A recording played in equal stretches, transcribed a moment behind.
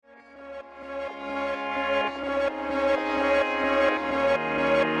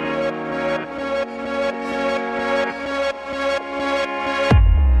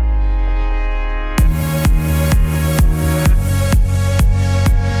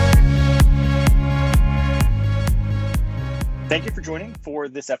Thank you for joining for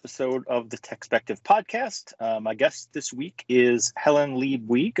this episode of the Techspective podcast. My guest this week is Helen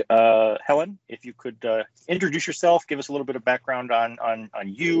Leib-Wiig. Helen, if you could introduce yourself, give us a little bit of background on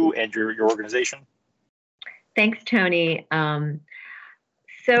you and your organization. Thanks, Tony.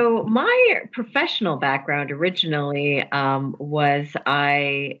 So my professional background originally was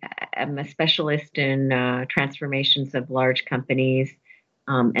I am a specialist in transformations of large companies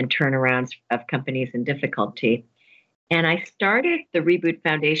and turnarounds of companies in difficulty. And I started the Reboot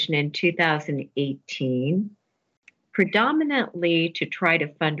Foundation in 2018, predominantly to try to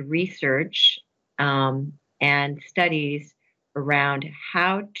fund research and studies around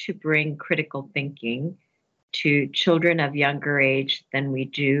how to bring critical thinking to children of younger age than we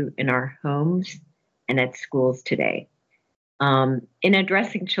do in our homes and at schools today. In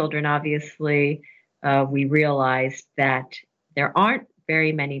addressing children, obviously, we realized that there aren't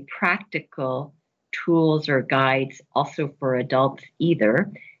very many practical tools or guides also for adults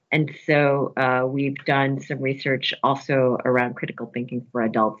either. And so we've done some research also around critical thinking for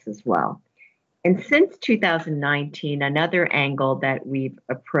adults as well. And since 2019, another angle that we've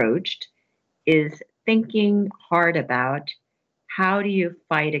approached is thinking hard about how do you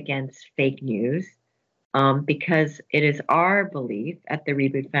fight against fake news, because it is our belief at the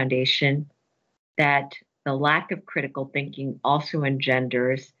Reboot Foundation that the lack of critical thinking also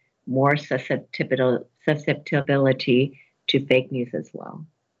engenders more susceptibility to fake news as well.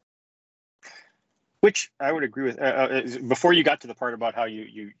 Which I would agree with. Before you got to the part about how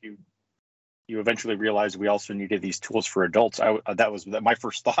you eventually realized we also needed these tools for adults, that was my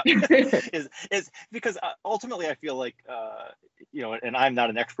first thought. is because ultimately I feel like and I'm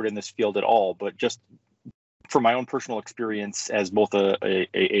not an expert in this field at all, but just from my own personal experience as both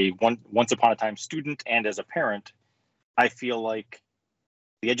a once upon a time student and as a parent, I feel like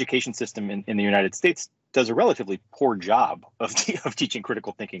the education system in the United States does a relatively poor job of teaching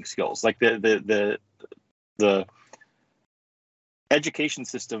critical thinking skills. Like the education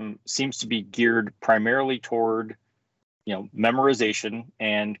system seems to be geared primarily toward, memorization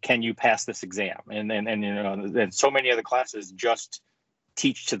and can you pass this exam? And so many other classes just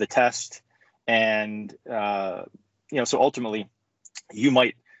teach to the test. And so ultimately, you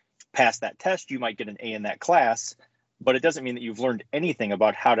might pass that test, you might get an A in that class, but it doesn't mean that you've learned anything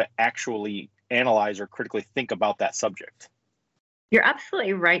about how to actually analyze or critically think about that subject. You're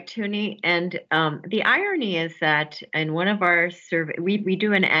absolutely right, Tony. And the irony is that in one of our survey, we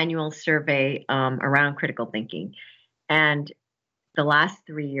do an annual survey around critical thinking. And the last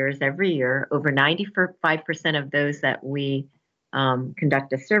 3 years, every year, over 95% of those that we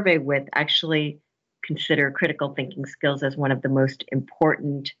conduct a survey with actually consider critical thinking skills as one of the most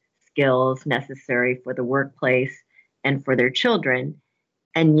important skills necessary for the workplace and for their children.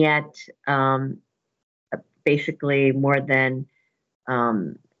 And yet, basically more than,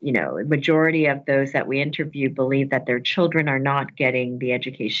 a majority of those that we interview believe that their children are not getting the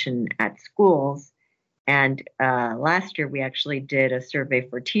education at schools. And last year, we actually did a survey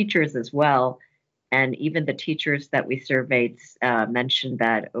for teachers as well. And even the teachers that we surveyed mentioned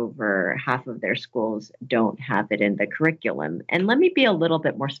that over half of their schools don't have it in the curriculum. And let me be a little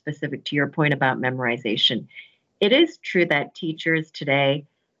bit more specific to your point about memorization. It is true that teachers today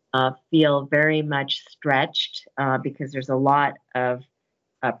feel very much stretched because there's a lot of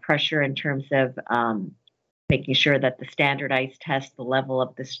pressure in terms of making sure that the standardized tests, the level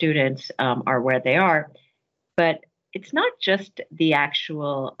of the students are where they are. But it's not just the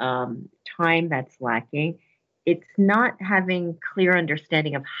actual time that's lacking. It's not having clear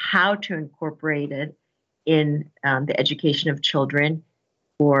understanding of how to incorporate it in the education of children,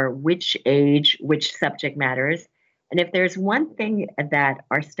 or which age, which subject matters. And if there's one thing that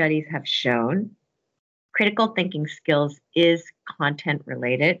our studies have shown, critical thinking skills is content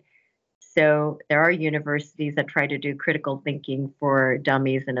related. So there are universities that try to do critical thinking for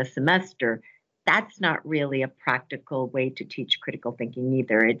dummies in a semester. That's not really a practical way to teach critical thinking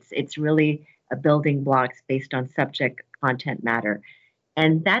either. It's really a building blocks based on subject content matter.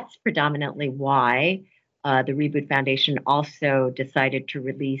 And that's predominantly why the Reboot Foundation also decided to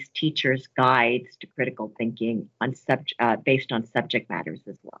release teachers' guides to critical thinking on based on subject matters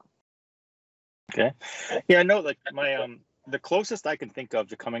as well. Okay, yeah, no, like the closest I can think of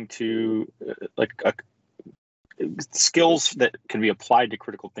to coming to skills that can be applied to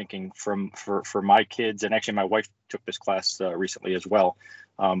critical thinking for my kids, and actually my wife took this class recently as well.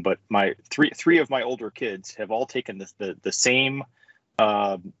 But my three of my older kids have all taken the same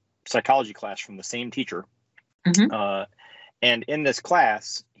psychology class from the same teacher. Mm-hmm. And in this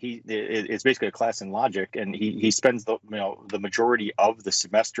class, it's basically a class in logic, and he spends the majority of the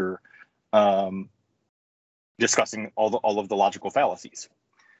semester discussing all of the logical fallacies.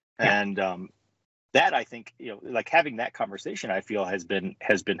 Yeah. And that, I think, like having that conversation, I feel has been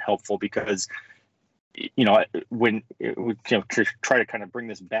helpful, because when we try to kind of bring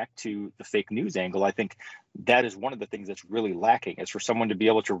this back to the fake news angle, I think that is one of the things that's really lacking, is for someone to be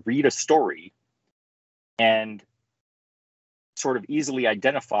able to read a story and sort of easily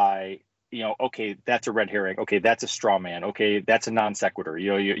identify, okay, that's a red herring, okay, that's a straw man, okay, that's a non sequitur,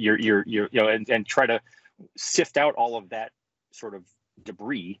 and try to sift out all of that sort of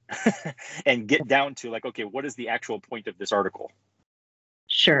debris and get down to like, okay, what is the actual point of this article?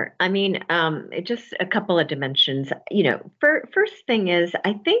 Sure. I mean, just a couple of dimensions. First thing is,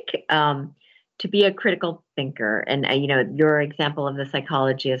 I think to be a critical thinker, and your example of the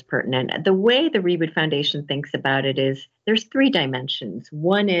psychology is pertinent. The way the Reboot Foundation thinks about it is there's three dimensions.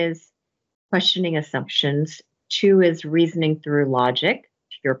 One is questioning assumptions. Two is reasoning through logic,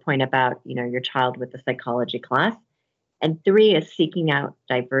 to your point about your child with the psychology class. And three is seeking out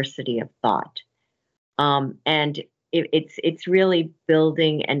diversity of thought. And it's really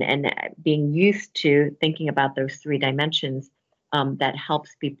building and being used to thinking about those three dimensions that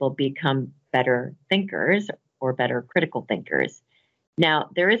helps people become better thinkers or better critical thinkers. Now,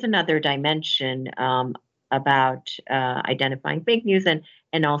 there is another dimension about identifying fake news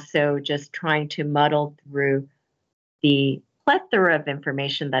and also just trying to muddle through the plethora of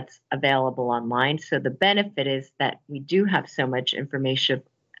information that's available online. So the benefit is that we do have so much information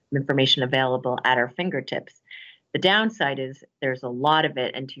available at our fingertips. The downside is there's a lot of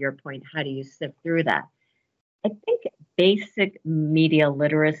it. And to your point, how do you sift through that? I think basic media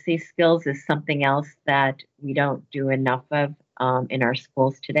literacy skills is something else that we don't do enough of in our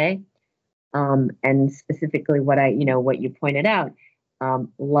schools today. And specifically what you pointed out,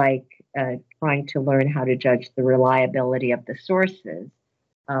 like trying to learn how to judge the reliability of the sources.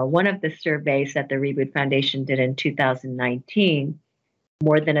 One of the surveys that the Reboot Foundation did in 2019,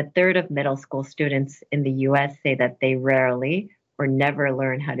 more than a third of middle school students in the US say that they rarely or never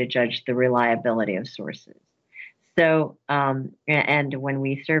learn how to judge the reliability of sources. So, and when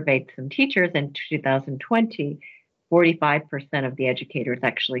we surveyed some teachers in 2020, 45% of the educators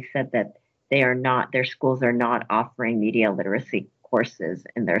actually said that their schools are not offering media literacy courses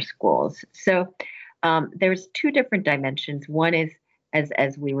in their schools. So there's two different dimensions. One is,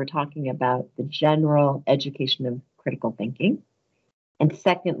 as we were talking about, the general education of critical thinking. And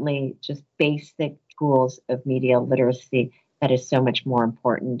secondly, just basic tools of media literacy that is so much more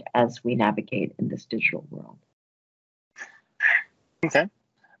important as we navigate in this digital world. Okay.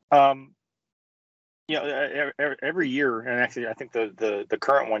 Every year, and actually I think the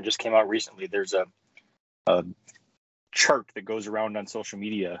current one just came out recently, there's a chart that goes around on social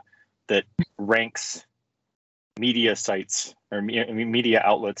media that ranks media sites or media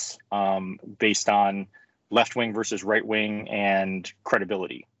outlets based on left wing versus right wing and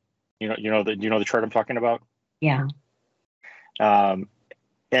credibility. You know the chart I'm talking about? Yeah. And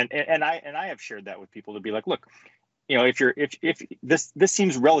I have shared that with people to be like, look, if this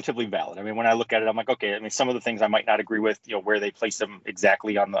seems relatively valid. I mean, when I look at it, I'm like, okay, I mean, some of the things I might not agree with, where they place them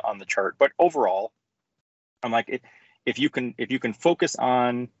exactly on the chart, but overall, I'm like, if you can focus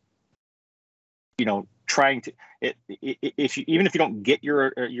on, trying to, even if you don't get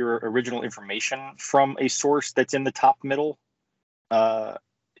your original information from a source that's in the top middle,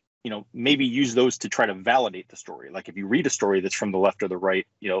 maybe use those to try to validate the story. Like if you read a story that's from the left or the right,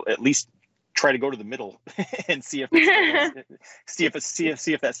 at least try to go to the middle and see if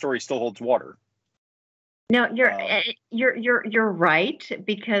that story still holds water. No, you're right,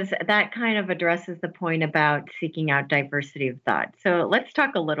 because that kind of addresses the point about seeking out diversity of thought. So let's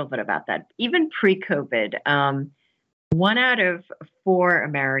talk a little bit about that. Even pre-COVID, 1 out of 4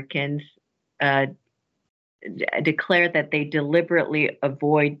 Americans declare that they deliberately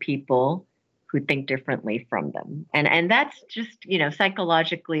avoid people who think differently from them, and that's just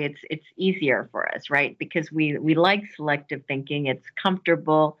psychologically it's easier for us, right? Because we like selective thinking. It's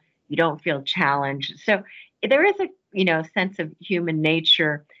comfortable. You don't feel challenged. So there is a sense of human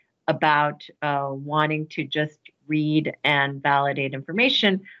nature about wanting to just read and validate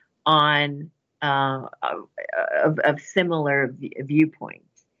information on of similar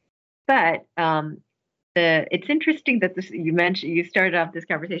viewpoints. But it's interesting that you started off this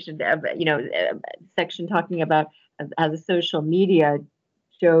conversation, section talking about how the social media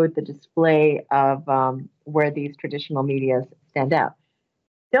showed the display of where these traditional media stand out.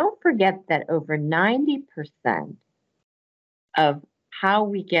 Don't forget that over 90% of how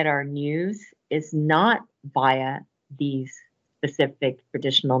we get our news is not via these specific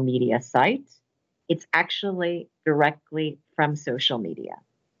traditional media sites. It's actually directly from social media.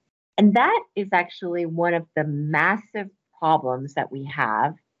 And that is actually one of the massive problems that we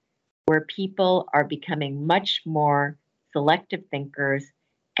have, where people are becoming much more selective thinkers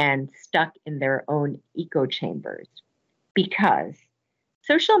and stuck in their own echo chambers, because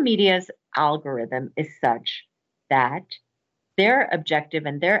social media's algorithm is such that their objective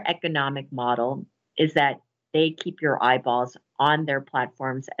and their economic model is that they keep your eyeballs on their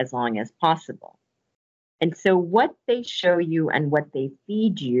platforms as long as possible. And so what they show you and what they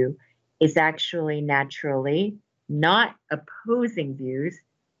feed you is actually naturally not opposing views,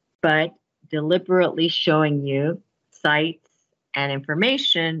 but deliberately showing you sites and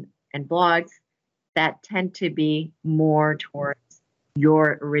information and blogs that tend to be more towards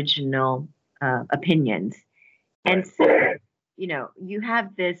your original opinions. And so, you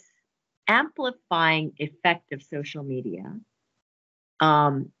have this amplifying effect of social media,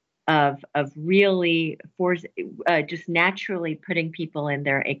 of really just naturally putting people in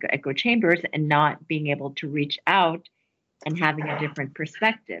their echo chambers and not being able to reach out and having a different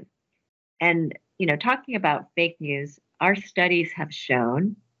perspective. And, talking about fake news, our studies have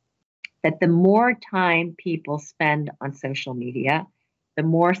shown that the more time people spend on social media, the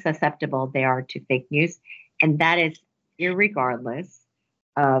more susceptible they are to fake news. And that is irregardless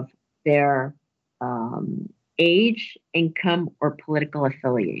of their age, income, or political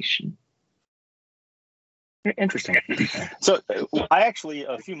affiliation. Interesting. So I actually,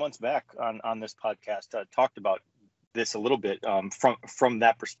 a few months back on this podcast, talked about this a little bit from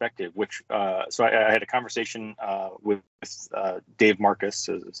that perspective, which so I had a conversation with Dave Marcus,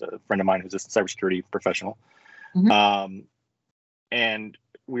 who's a friend of mine who's a cybersecurity professional. Mm-hmm. And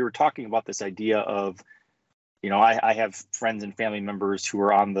we were talking about this idea of, I have friends and family members who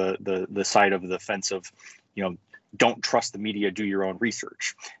are on the side of the fence of, don't trust the media, do your own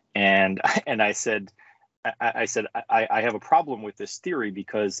research. And I said, I have a problem with this theory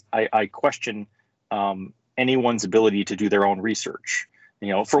because I question anyone's ability to do their own research.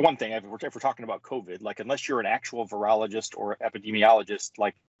 For one thing, if we're talking about COVID, like, unless you're an actual virologist or epidemiologist,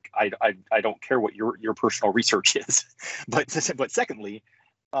 like, I don't care what your personal research is. But secondly,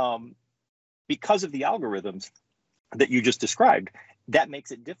 because of the algorithms that you just described, that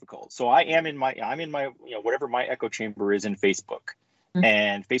makes it difficult. So I'm in my whatever my echo chamber is in Facebook, mm-hmm.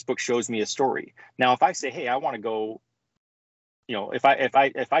 and Facebook shows me a story. Now, if I say, hey, I want to go, if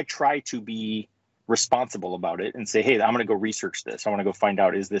I try to be responsible about it and say, hey, I'm going to go research this, I want to go find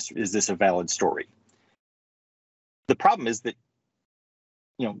out, is this a valid story? The problem is that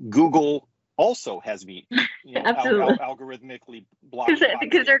Google also has me algorithmically blocked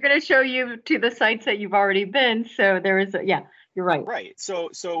because they're going to show you to the sites that you've already been. So there is you're right. Right.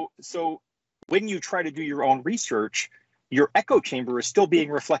 So when you try to do your own research, your echo chamber is still being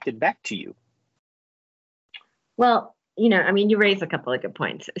reflected back to you. Well, you raise a couple of good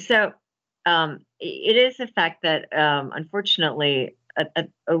points. So it is a fact that unfortunately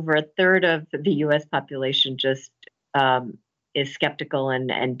over a third of the U.S. population just is skeptical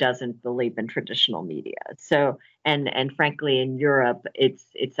and doesn't believe in traditional media. So and frankly, in Europe,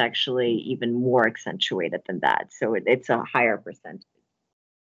 it's actually even more accentuated than that. So it's a higher percentage.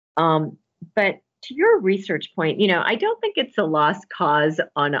 But to your research point, I don't think it's a lost cause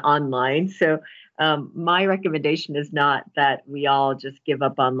online. So my recommendation is not that we all just give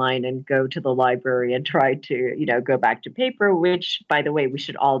up online and go to the library and try to, go back to paper, which, by the way, we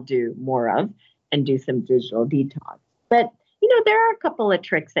should all do more of, and do some digital detox. But there are a couple of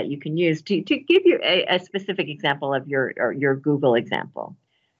tricks that you can use to give you a specific example of your Google example.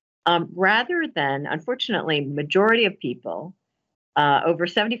 Rather than, unfortunately, majority of people, over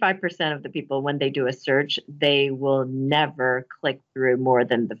 75% of the people, when they do a search, they will never click through more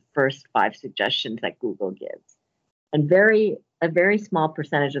than the first 5 suggestions that Google gives. And a very small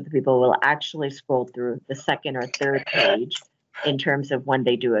percentage of the people will actually scroll through the second or third page in terms of when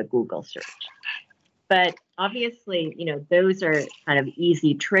they do a Google search. But obviously, those are kind of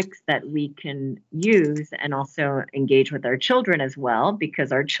easy tricks that we can use and also engage with our children as well,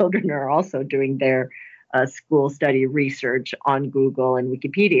 because our children are also doing their school study research on Google and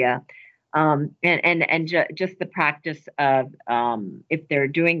Wikipedia. Just the practice of, if they're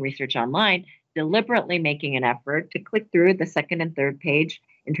doing research online, deliberately making an effort to click through the second and third page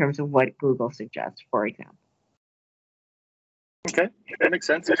in terms of what Google suggests, for example. Okay, that makes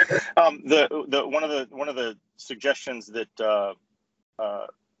sense. The one of the suggestions that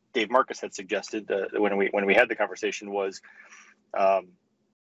Dave Marcus had suggested when we had the conversation was,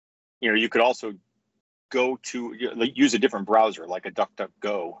 you could also go to use a different browser like a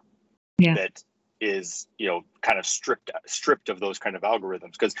DuckDuckGo, that is kind of stripped of those kind of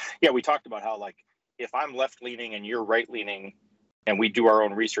algorithms. Because we talked about how, like, if I'm left leaning and you're right leaning, and we do our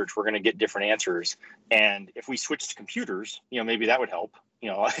own research, we're going to get different answers. And if we switch to computers, maybe that would help.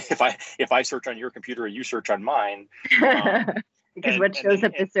 If I search on your computer and you search on mine, because what shows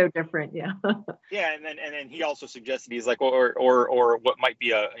up is so different. Yeah. Yeah, and then he also suggested, he's like, or what might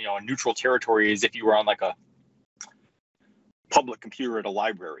be a neutral territory is if you were on like a public computer at a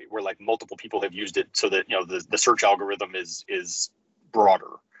library where like multiple people have used it, so that the search algorithm is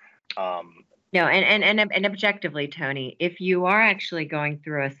broader. No, and objectively, Tony, if you are actually going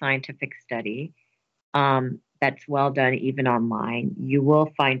through a scientific study that's well done, even online, you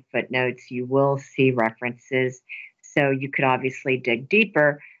will find footnotes, you will see references. So you could obviously dig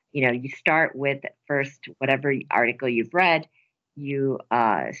deeper. You start with first whatever article you've read, you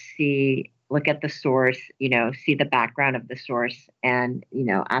look at the source, see the background of the source, and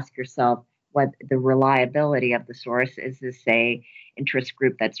ask yourself what the reliability of the source is. This a interest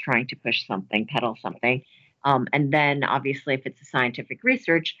group that's trying to push something, peddle something, and then obviously if it's a scientific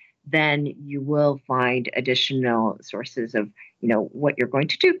research, then you will find additional sources of what you're going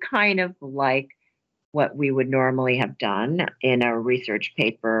to do, kind of like what we would normally have done in a research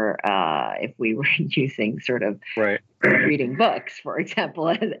paper if we were using sort of reading books, for example,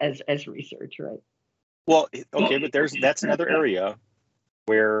 as research, right? Well, okay, but that's another area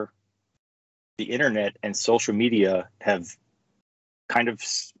where the internet and social media have kind of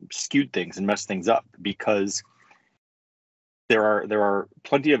skewed things and messed things up, because there are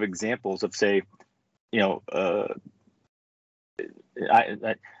plenty of examples of, say,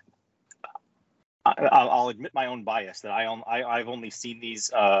 I'll admit my own bias that I've only seen these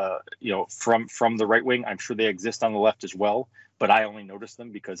from the right wing. I'm sure they exist on the left as well, but I only notice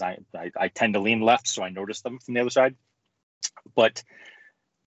them because I tend to lean left, so I notice them from the other side. But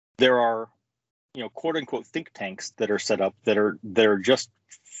there are quote unquote think tanks that are set up that are just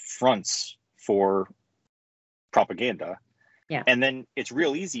fronts for propaganda. Yeah. And then it's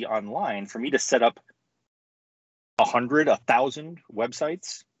real easy online for me to set up 100, 1,000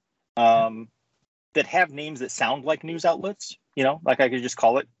 websites that have names that sound like news outlets. Like I could just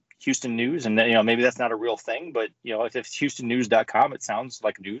call it Houston News, and maybe that's not a real thing, but if it's HoustonNews.com, it sounds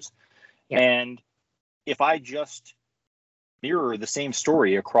like news. Yeah. And if I just mirror the same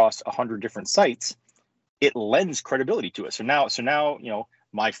story across 100 different sites, it lends credibility to it. So now,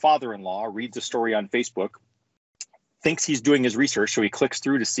 my father-in-law reads a story on Facebook, thinks he's doing his research, so he clicks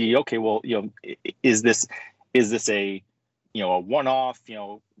through to see, okay, well, is this a a one-off,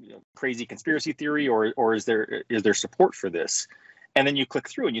 crazy conspiracy theory, or is there support for this? And then you click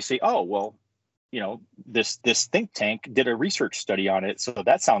through and you say, oh, well, this think tank did a research study on it, so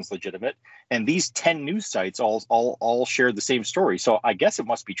that sounds legitimate. And these 10 news sites all share the same story, so I guess it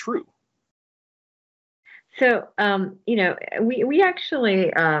must be true. So, we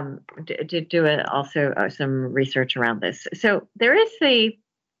actually did do also some research around this. So there is a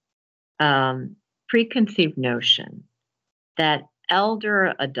preconceived notion that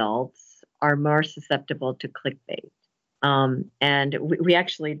elder adults are more susceptible to clickbait. And we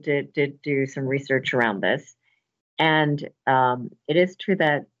actually did do some research around this. And it is true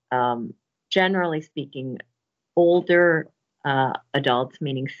that generally speaking, older adults,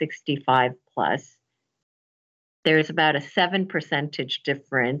 meaning 65 plus, there's about a 7%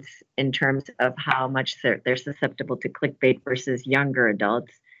 difference in terms of how much they're susceptible to clickbait versus younger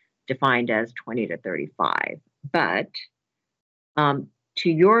adults, defined as 20 to 35. But to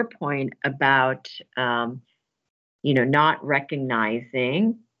your point about not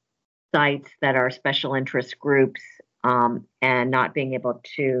recognizing sites that are special interest groups and not being able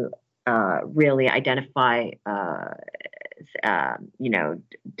to really identify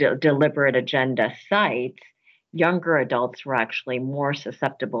deliberate agenda sites, younger adults were actually more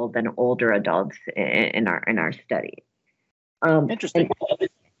susceptible than older adults in our study. Interesting.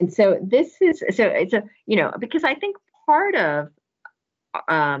 And so it's a because I think part of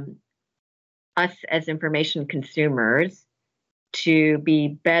us as information consumers to be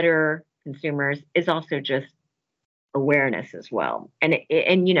better consumers is also just awareness as well. And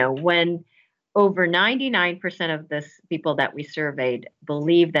when over 99% of the people that we surveyed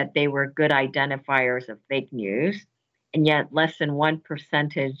believe that they were good identifiers of fake news, and yet less than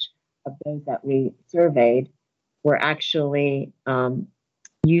 1% of those that we surveyed were actually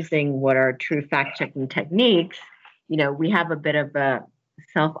using what are true fact-checking techniques, we have a bit of a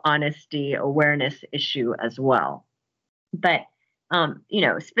self-honesty awareness issue as well. But,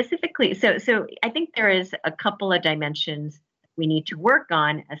 specifically, so I think there is a couple of dimensions we need to work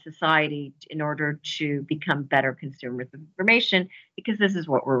on as society in order to become better consumers of information, because this is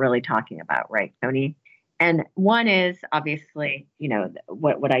what we're really talking about, right, Tony? And one is obviously,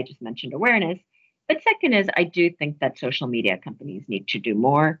 what I just mentioned, awareness. But second is, I do think that social media companies need to do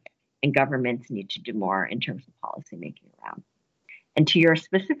more and governments need to do more in terms of policy making around. And to your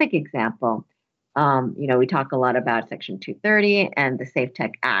specific example, we talk a lot about Section 230 and the Safe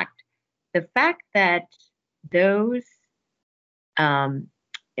Tech Act. The fact that those the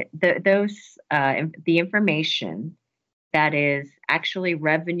information that is actually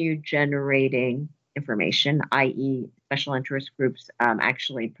revenue generating information, i.e., special interest groups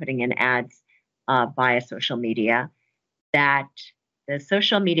actually putting in ads via social media, that the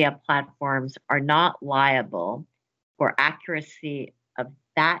social media platforms are not liable for accuracy of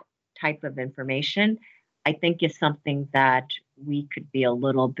that type of information, I think is something that we could be a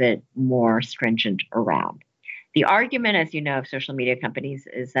little bit more stringent around. The argument, as you know, of social media companies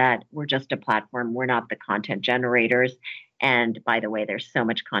is that we're just a platform, we're not the content generators. And by the way, there's so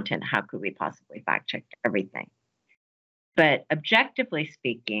much content, how could we possibly fact check everything? But objectively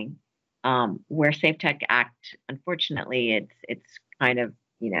speaking, where Safe Tech Act, unfortunately, it's kind of,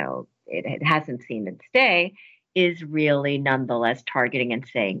 it hasn't seen its day, is really nonetheless targeting and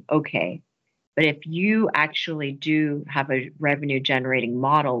saying, okay, but if you actually do have a revenue generating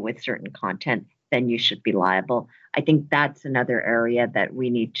model with certain content, then you should be liable. I think that's another area that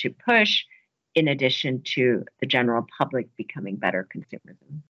we need to push in addition to the general public becoming better consumers.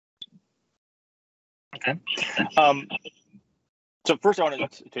 Okay. So first I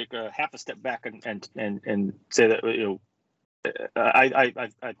want to take a half a step back and say that, I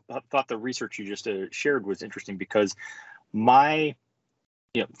thought the research you just shared was interesting because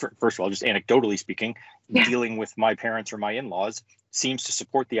first of all, just anecdotally speaking, dealing with my parents or my in-laws seems to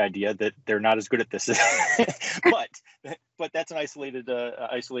support the idea that they're not as good at this, but that's an isolated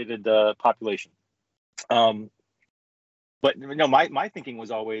population. But my thinking was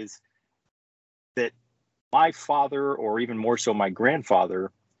always that my father, or even more so my grandfather,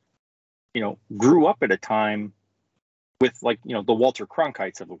 grew up at a time with the Walter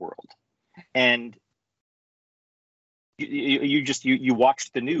Cronkites of the world, and you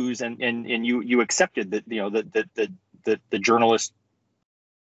watched the news and you accepted that the journalist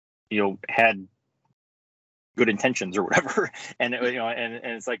had good intentions or whatever, and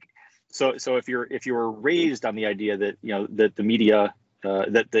it's like so if you were raised on the idea that that the media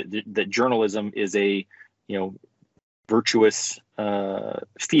that journalism is a virtuous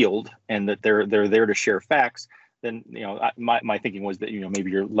field and that they're there to share facts, then my thinking was that maybe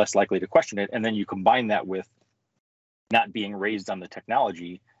you're less likely to question it, and then you combine that with not being raised on the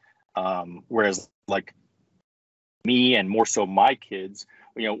technology, whereas like me and more so my kids,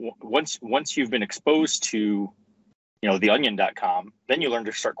 once you've been exposed to theonion.com, then you learn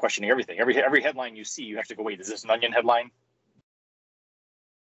to start questioning everything. Every headline you see, you have to go, wait, is this an Onion headline?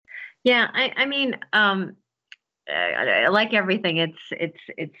 Yeah, I mean, like everything, it's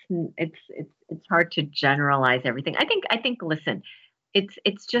hard to generalize everything. I think listen,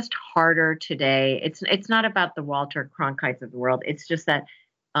 it's just harder today. It's not about the Walter Cronkites of the world. It's just that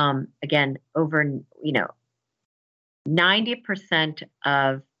again, over 90%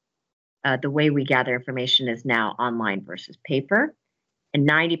 of the way we gather information is now online versus paper, and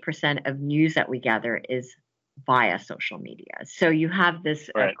 90% of news that we gather is via social media. So you have this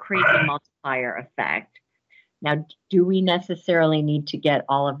crazy multiplier effect. Now, do we necessarily need to get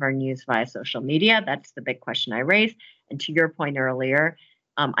all of our news via social media? That's the big question I raised. And to your point earlier,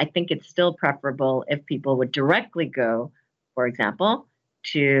 I think it's still preferable if people would directly go, for example,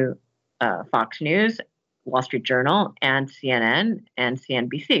 to Fox News, Wall Street Journal, and CNN and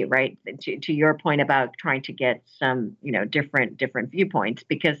CNBC, right? To your point about trying to get some, different viewpoints,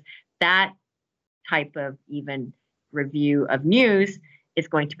 because that type of even review of news is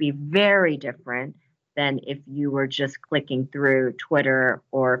going to be very different than if you were just clicking through Twitter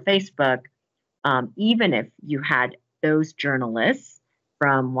or Facebook, even if you had those journalists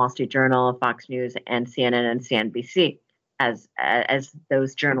from Wall Street Journal, Fox News, and CNN and CNBC as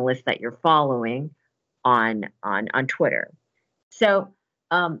those journalists that you're following on Twitter. So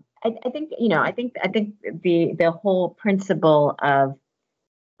I think the whole principle of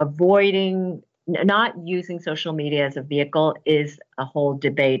avoiding not using social media as a vehicle is a whole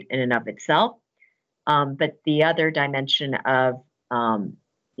debate in and of itself. But the other dimension of,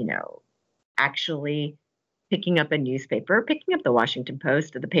 actually picking up a newspaper, picking up the Washington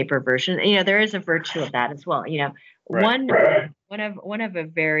Post or the paper version, there is a virtue of that as well. Right. One of a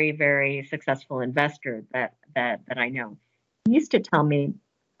very, very successful investor that I know, he used to tell me,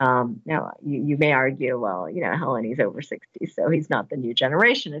 now you may argue, well, Helen, he's over 60, so he's not the new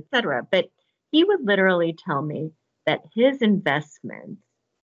generation, et cetera. But he would literally tell me that his investments,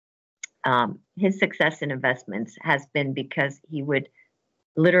 his success in investments has been because he would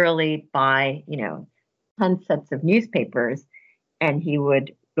literally buy, 10 sets of newspapers, and he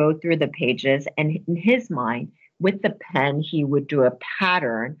would go through the pages, and in his mind, with the pen, he would do a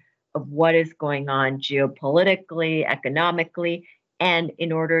pattern of what is going on geopolitically, economically, and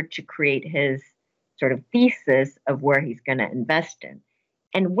in order to create his sort of thesis of where he's going to invest in.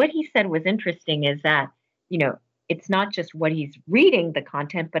 And what he said was interesting is that, it's not just what he's reading, the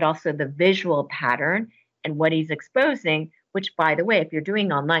content, but also the visual pattern and what he's exposing, which, by the way, if you're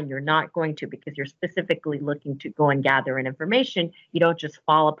doing online, you're not going to, because you're specifically looking to go and gather an information. You don't just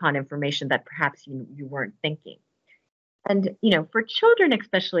fall upon information that perhaps you weren't thinking. And, for children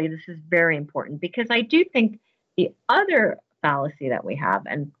especially, this is very important, because I do think the other fallacy that we have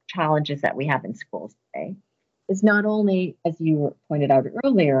and challenges that we have in schools today is not only, as you pointed out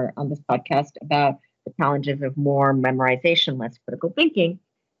earlier on this podcast, about the challenges of more memorization, less critical thinking,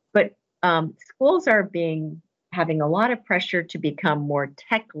 but schools are having a lot of pressure to become more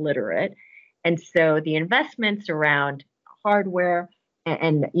tech literate. And so the investments around hardware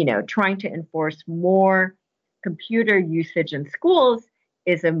and trying to enforce more computer usage in schools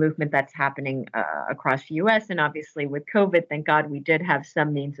is a movement that's happening across the US. And obviously with COVID, thank God we did have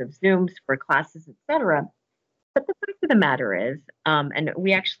some means of Zooms for classes, et cetera. But the fact of the matter is, and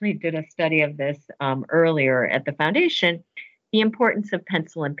we actually did a study of this earlier at the foundation, the importance of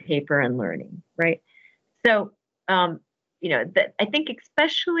pencil and paper and learning, right? So, I think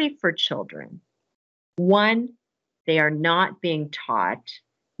especially for children, one, they are not being taught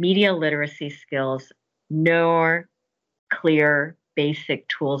media literacy skills, nor clear basic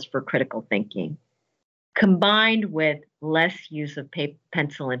tools for critical thinking. Combined with less use of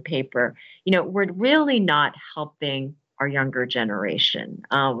pencil and paper, we're really not helping our younger generation.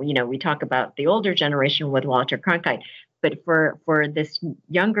 We talk about the older generation with Walter Cronkite, but for this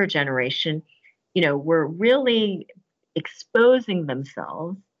younger generation, we're really exposing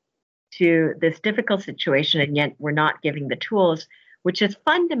themselves to this difficult situation, and yet we're not giving the tools, which is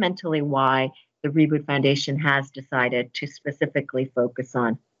fundamentally why the Reboot Foundation has decided to specifically focus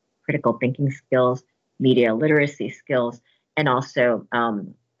on critical thinking skills, media literacy skills, and also,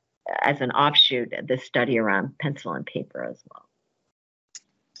 as an offshoot, the study around pencil and paper as well.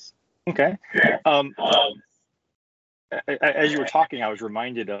 Okay. As you were talking, I was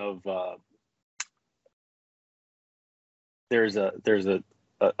reminded of there's a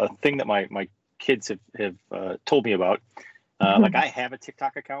thing that my kids have told me about. Like I have a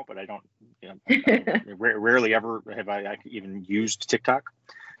TikTok account, but I don't, rarely ever have I even used TikTok.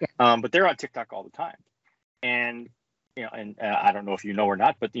 Yeah. But they're on TikTok all the time. And, I don't know if you know or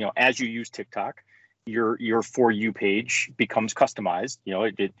not, but, as you use TikTok, your For You page becomes customized.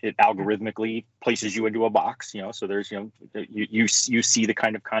 It algorithmically places you into a box, so there's, you see the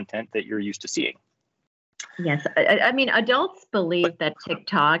kind of content that you're used to seeing. Yes. I mean, adults believe that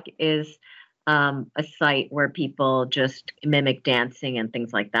TikTok is a site where people just mimic dancing and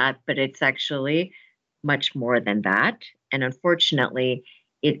things like that, but it's actually much more than that. And unfortunately,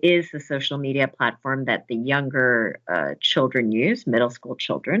 it is the social media platform that the younger children use, middle school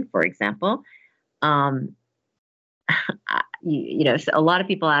children, for example. So a lot of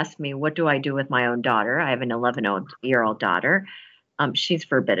people ask me, what do I do with my own daughter? I have an 11-year-old daughter. She's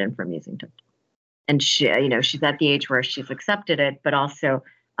forbidden from using TikTok. And she's at the age where she's accepted it, but also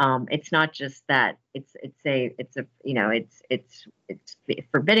it's not just that it's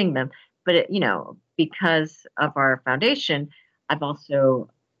forbidding them, but because of our foundation, I've also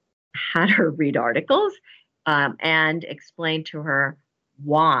had her read articles and explain to her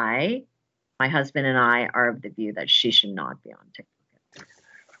why my husband and I are of the view that she should not be on TikTok.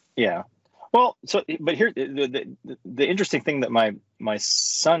 Yeah. Well, but here the interesting thing that my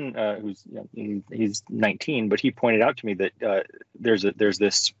son, who's he's 19, but he pointed out to me that there's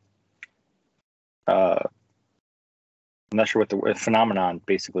this I'm not sure what the phenomenon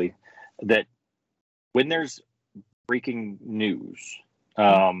basically, that when there's breaking news,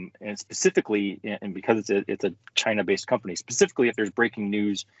 and specifically, and because it's a China-based company, specifically if there's breaking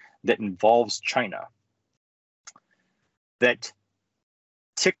news that involves China, that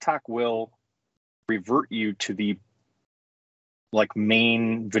TikTok will revert you to the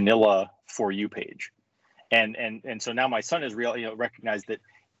main vanilla For You page, and so now my son has recognized that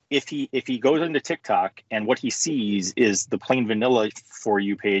if he goes into TikTok and what he sees is the plain vanilla For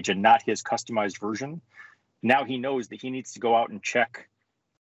You page and not his customized version, now he knows that he needs to go out and check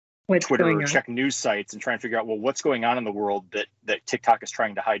Twitter or check news sites and try and figure out, well, what's going on in the world that TikTok is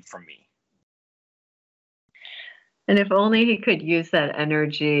trying to hide from me. And if only he could use that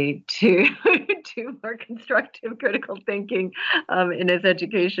energy to do more constructive critical thinking in his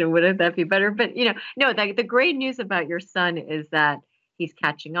education, wouldn't that be better? But, no, the great news about your son is that he's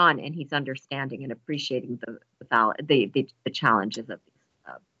catching on and he's understanding and appreciating the challenges of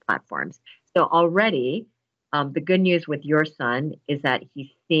these platforms. So already, the good news with your son is that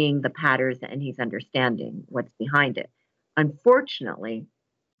he's seeing the patterns and he's understanding what's behind it. Unfortunately,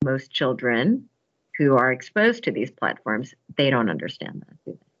 most children who are exposed to these platforms, they don't understand that,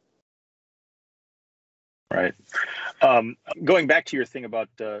 do they? Right. Going back to your thing about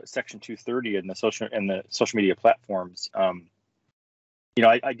Section 230 and the social media platforms,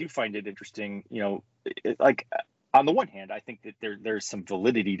 I do find it interesting. Like on the one hand, I think that there's some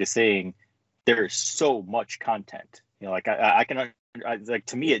validity to saying there's so much content. Like I can like,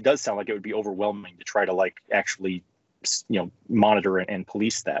 to me, it does sound like it would be overwhelming to try to like actually monitor and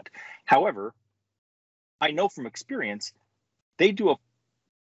police that. However, I know from experience they do a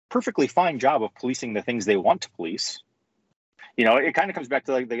perfectly fine job of policing the things they want to police. It kind of comes back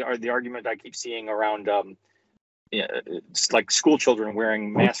to like the argument I keep seeing around it's like school children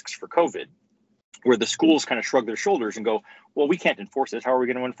wearing masks for COVID, where the schools kind of shrug their shoulders and go, well, we can't enforce this. How are we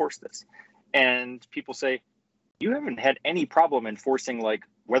going to enforce this? And people say, you haven't had any problem enforcing like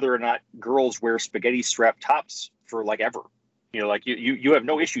whether or not girls wear spaghetti strap tops for like ever. Like you have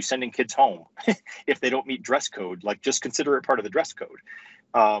no issue sending kids home if they don't meet dress code. Like just consider it part of the dress code.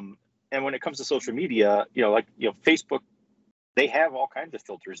 And when it comes to social media, Facebook, they have all kinds of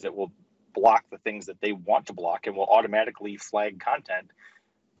filters that will block the things that they want to block and will automatically flag content.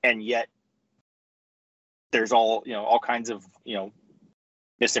 And yet there's all kinds of,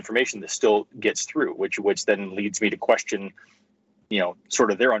 misinformation that still gets through, which then leads me to question,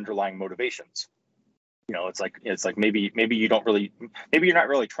 sort of their underlying motivations. It's like maybe you're not really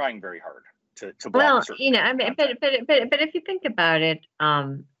trying very hard to block. Well, I mean, but if you think about it,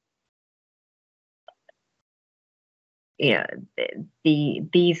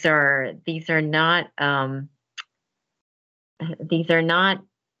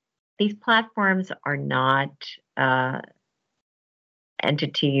 these platforms are not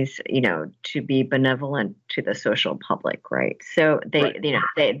entities, to be benevolent to the social public, right? So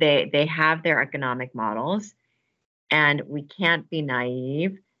they have their economic models, and we can't be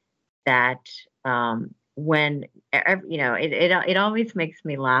naive that when it always makes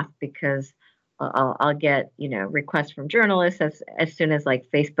me laugh because I'll get requests from journalists as soon as like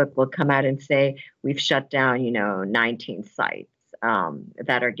Facebook will come out and say we've shut down 19 sites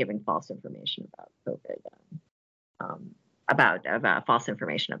that are giving false information about COVID. About false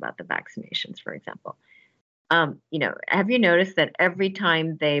information about the vaccinations, for example. Have you noticed that every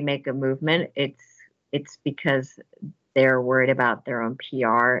time they make a movement, it's because they're worried about their own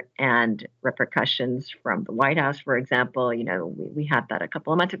PR and repercussions from the White House, for example? We had that a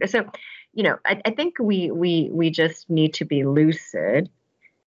couple of months ago. So, I think we just need to be lucid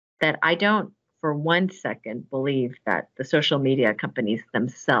that I don't for 1 second believe that the social media companies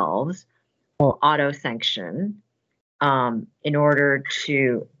themselves will auto-sanction in order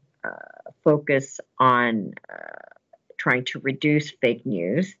to focus on trying to reduce fake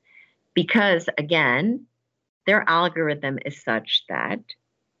news, because again, their algorithm is such that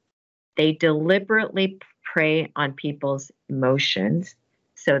they deliberately prey on people's emotions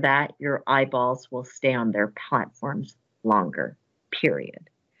so that your eyeballs will stay on their platforms longer, period.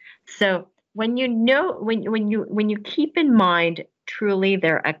 So when you keep in mind truly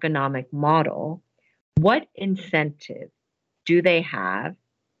their economic model, what incentive do they have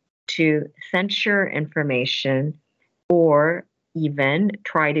to censor information or even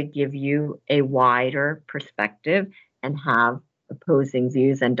try to give you a wider perspective and have opposing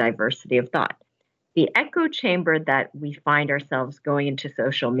views and diversity of thought? The echo chamber that we find ourselves going into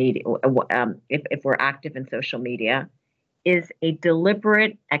social media, if we're active in social media, is a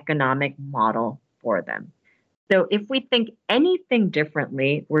deliberate economic model for them. So if we think anything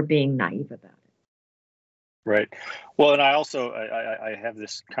differently, we're being naive about it. Right. Well, and I also I have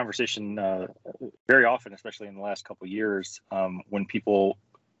this conversation very often, especially in the last couple of years, when people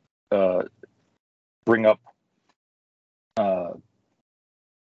bring up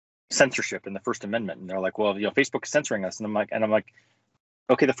censorship in the First Amendment, and they're like, "Well, Facebook is censoring us," and I'm like,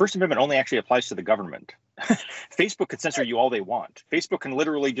 okay, the First Amendment only actually applies to the government. Facebook could censor you all they want. Facebook can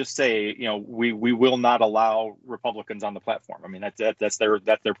literally just say, we will not allow Republicans on the platform. I mean, that's their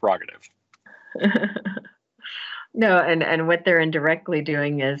prerogative. No, and what they're indirectly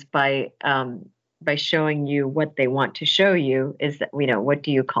doing is by showing you what they want to show you is that, what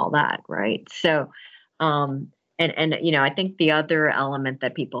do you call that, right? So, and I think the other element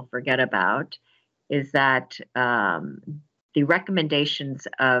that people forget about is that the recommendations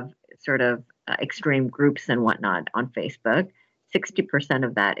of sort of extreme groups and whatnot on Facebook 60%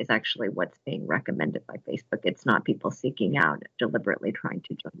 of that is actually what's being recommended by Facebook. It's not people seeking out, deliberately trying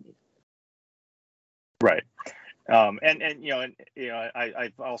to join these. Right. I've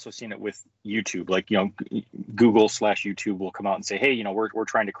also seen it with YouTube. Like, Google/YouTube will come out and say, hey, we're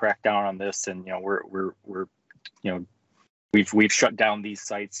trying to crack down on this, and we've shut down these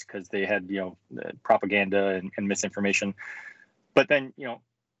sites because they had propaganda and misinformation. But then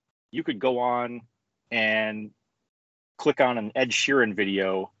you could go on and click on an Ed Sheeran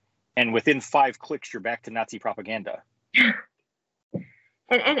video, and within 5 clicks you're back to Nazi propaganda.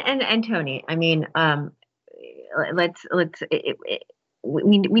 And Tony, I mean,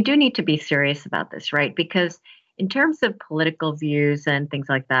 we do need to be serious about this, right? Because in terms of political views and things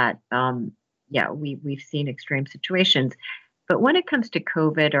like that, we've seen extreme situations. But when it comes to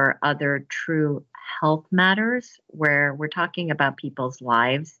COVID or other true health matters where we're talking about people's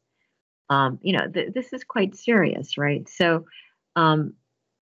lives, this is quite serious, right? So,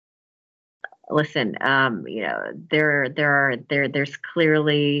 listen, there's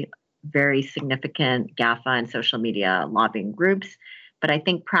clearly very significant GAFA and social media lobbying groups. But I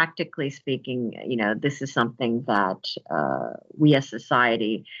think practically speaking, this is something that we as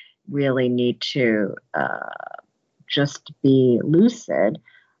society really need to just be lucid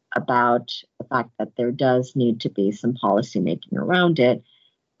about the fact that there does need to be some policy making around it.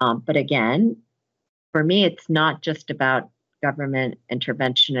 But again, for me, it's not just about government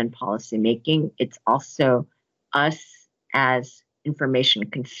intervention and policy making. It's also us as information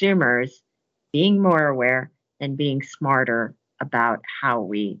consumers being more aware and being smarter about how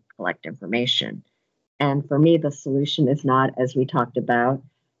we collect information. And for me, the solution is not, as we talked about,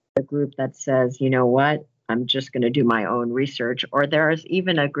 a group that says, you know what, I'm just going to do my own research. Or there's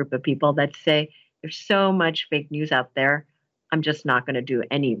even a group of people that say, there's so much fake news out there, I'm just not going to do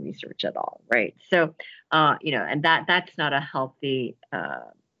any research at all, right? So, and that's not a healthy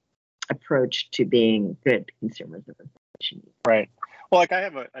approach to being good consumers of information. Right. Well, like I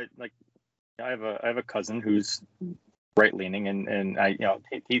have a cousin who's right leaning, and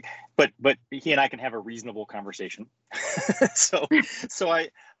but he and I can have a reasonable conversation. so I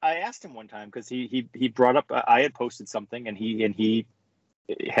asked him one time, because he brought up, I had posted something, and he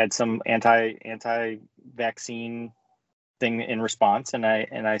had some anti-vaccine thing in response, and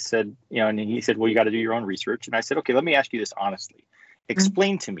I said, and he said, well, you got to do your own research. And I said, okay, let me ask you this honestly.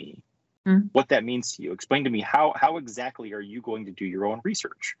 Explain to me what that means to you. Explain to me how exactly are you going to do your own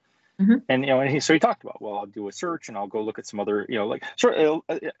research? And so he talked about, well, I'll do a search and I'll go look at some other,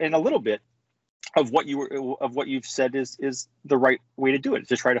 and a little bit of what you've said is the right way to do it,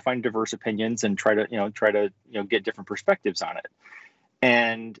 to try to find diverse opinions and try to get different perspectives on it.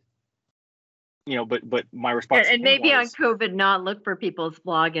 And but my response and maybe on COVID, not look for people's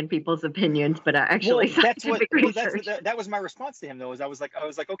blog and people's opinions, but actually that was my response to him, though. Is I was like,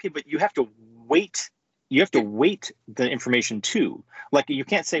 okay, but you have to weight the information too. Like, you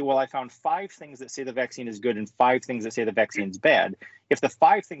can't say, well, I found 5 things that say the vaccine is good and 5 things that say the vaccine's bad. If the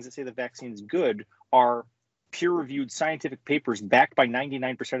 5 things that say the vaccine's good are peer-reviewed scientific papers backed by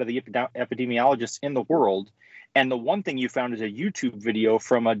 99% of the epidemiologists in the world, and the one thing you found is a YouTube video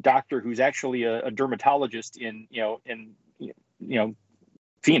from a doctor who's actually a dermatologist in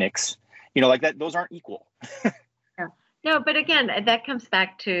Phoenix, like that, those aren't equal. No, but again, that comes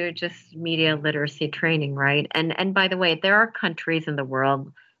back to just media literacy training, right? And by the way, there are countries in the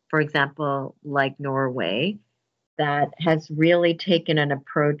world, for example, like Norway, that has really taken an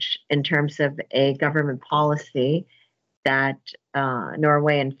approach in terms of a government policy that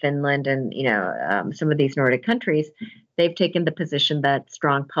Norway and Finland and some of these Nordic countries, they've taken the position that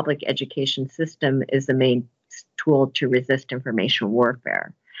strong public education system is the main tool to resist information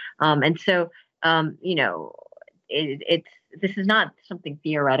warfare. And so, this is not something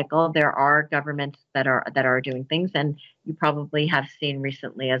theoretical. There are governments that are doing things, and you probably have seen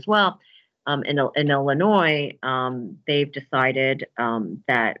recently as well. In Illinois, they've decided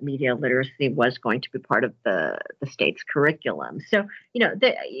that media literacy was going to be part of the state's curriculum. So,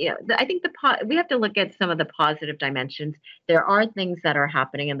 I think we have to look at some of the positive dimensions. There are things that are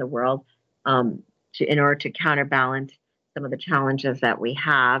happening in the world in order to counterbalance some of the challenges that we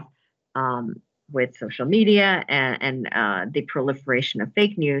have with social media and the proliferation of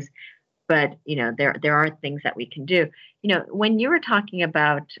fake news. But there are things that we can do. When you were talking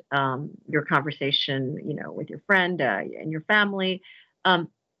about your conversation, with your friend and your family, but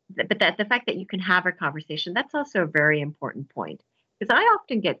the fact that you can have a conversation, that's also a very important point. Because I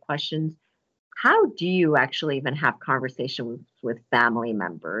often get questions: how do you actually even have conversations with family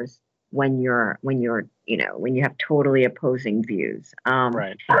members when you have totally opposing views?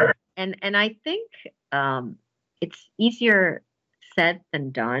 Right. And I think it's easier said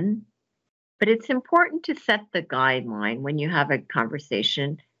than done, but it's important to set the guideline when you have a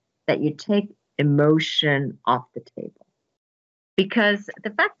conversation that you take emotion off the table. Because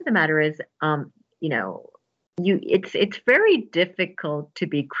the fact of the matter is, it's very difficult to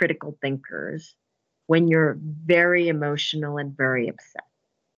be critical thinkers when you're very emotional and very upset.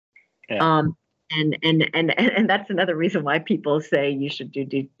 Yeah. And that's another reason why people say you should do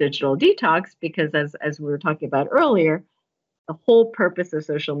digital detox, because as we were talking about earlier, the whole purpose of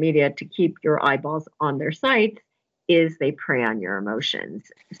social media to keep your eyeballs on their sites is they prey on your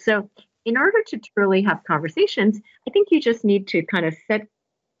emotions. So in order to truly have conversations, I think you just need to kind of set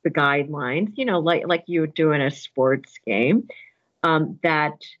the guidelines, like you would do in a sports game,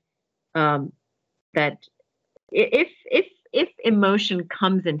 that if emotion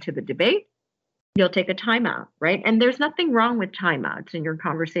comes into the debate, you'll take a timeout, right? And there's nothing wrong with timeouts in your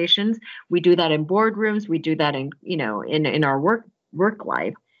conversations. We do that in boardrooms. We do that in our work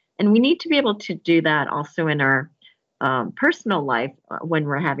life, and we need to be able to do that also in our personal life when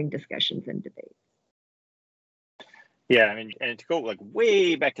we're having discussions and debates. Yeah, I mean, and to go like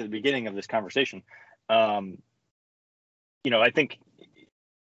way back to the beginning of this conversation, I think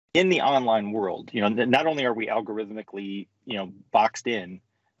in the online world, not only are we algorithmically, boxed in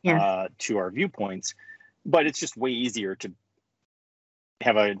to our viewpoints, but it's just way easier to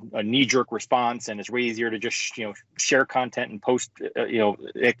have a knee-jerk response, and it's way easier to just share content and post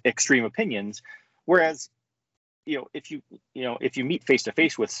extreme opinions. Whereas if you meet face to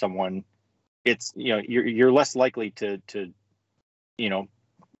face with someone, it's you're less likely to the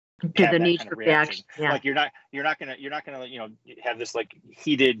knee-jerk reaction. Yeah. Like you're not gonna have this like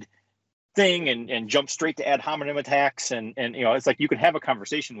heated thing and jump straight to ad hominem attacks, and it's like you can have a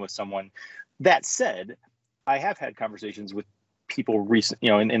conversation with someone. That said, I have had conversations with people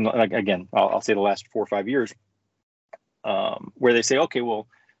in like, again, I'll say the last 4 or 5 years, where they say, okay, well,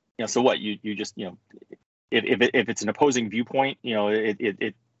 so what, you just if it's an opposing viewpoint,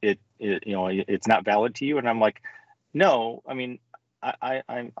 it's not valid to you. And I'm like, no, I mean,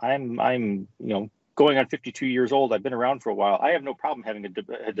 I'm going on 52 years old. I've been around for a while. I have no problem having a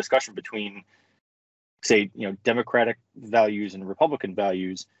discussion between, say, Democratic values and Republican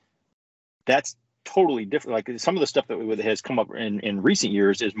values. That's totally different. Like some of the stuff that has come up in recent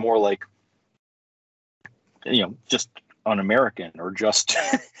years is more like, just un-American, or just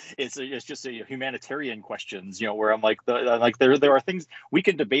it's just a humanitarian questions, where I'm like, there are things we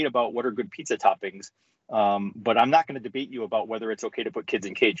can debate about what are good pizza toppings, but I'm not going to debate you about whether it's okay to put kids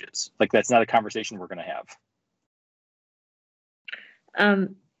in cages. Like that's not a conversation we're going to have.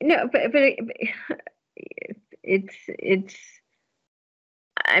 No, but it's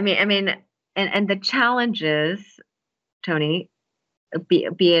I mean, and the challenge is, Tony, be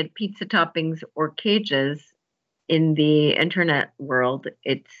it pizza toppings or cages. In the internet world,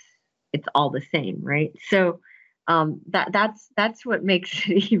 it's all the same, right? So that's what makes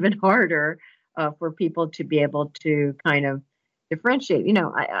it even harder for people to be able to kind of differentiate.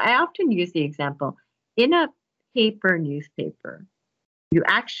 I often use the example, in a newspaper, you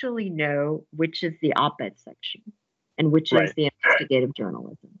actually know which is the op-ed section and which is the investigative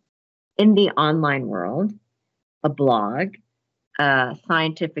journalism. In the online world, a blog,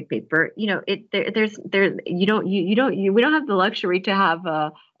 scientific paper, we don't have the luxury to have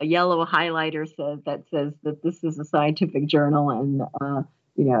a yellow highlighter that says that this is a scientific journal, and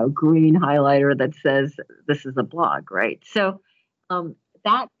green highlighter that says this is a blog, right? So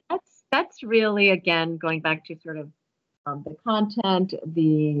that's really, again, going back to sort of the content,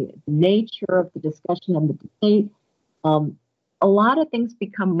 the nature of the discussion and the debate. A lot of things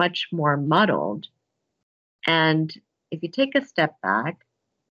become much more muddled, and if you take a step back,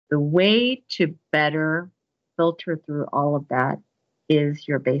 the way to better filter through all of that is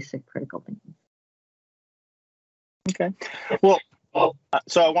your basic critical thinking. Okay. Well,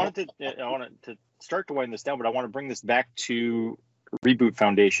 so I wanted to start to wind this down, but I want to bring this back to Reboot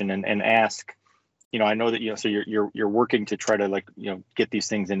Foundation and ask, I know that, so you're working to try to get these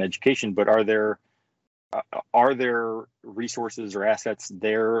things in education, but are there resources or assets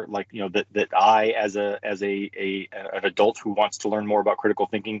there, that I, as an adult who wants to learn more about critical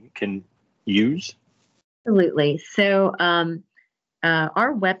thinking, can use? Absolutely. So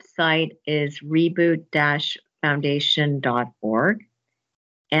our website is reboot-foundation.org,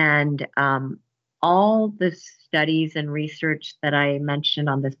 and all the studies and research that I mentioned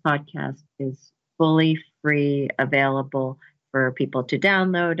on this podcast is fully free, available for people to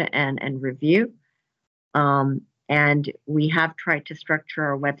download and review. And we have tried to structure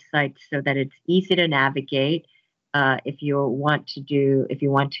our website so that it's easy to navigate. If you want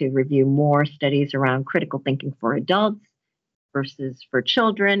to review more studies around critical thinking for adults, versus for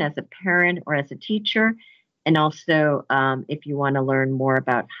children as a parent or as a teacher. And also, if you want to learn more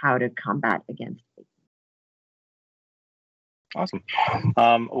about how to combat against it. Awesome.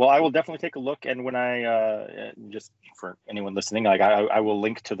 Well, I will definitely take a look, and when I just for anyone listening, like I will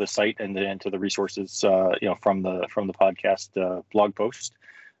link to the site and to the resources, from the podcast blog post.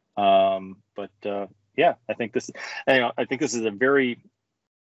 Yeah, I think this is a very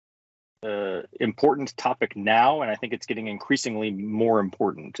important topic now, and I think it's getting increasingly more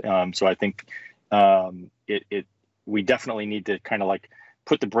important. So I think we definitely need to kind of like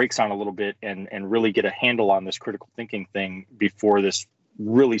put the brakes on a little bit and really get a handle on this critical thinking thing before this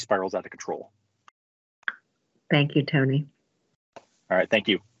really spirals out of control. Thank you, Tony. All right. Thank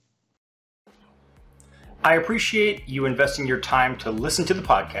you. I appreciate you investing your time to listen to the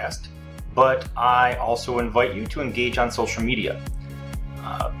podcast, but I also invite you to engage on social media.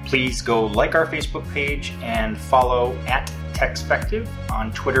 Please go like our Facebook page and follow @Techspective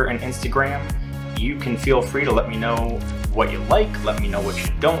on Twitter and Instagram. You can feel free to let me know what you like, let me know what you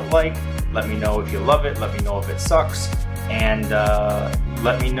don't like, let me know if you love it, let me know if it sucks, and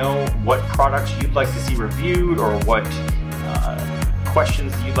let me know what products you'd like to see reviewed or what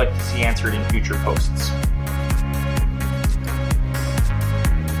questions you'd like to see answered in future posts.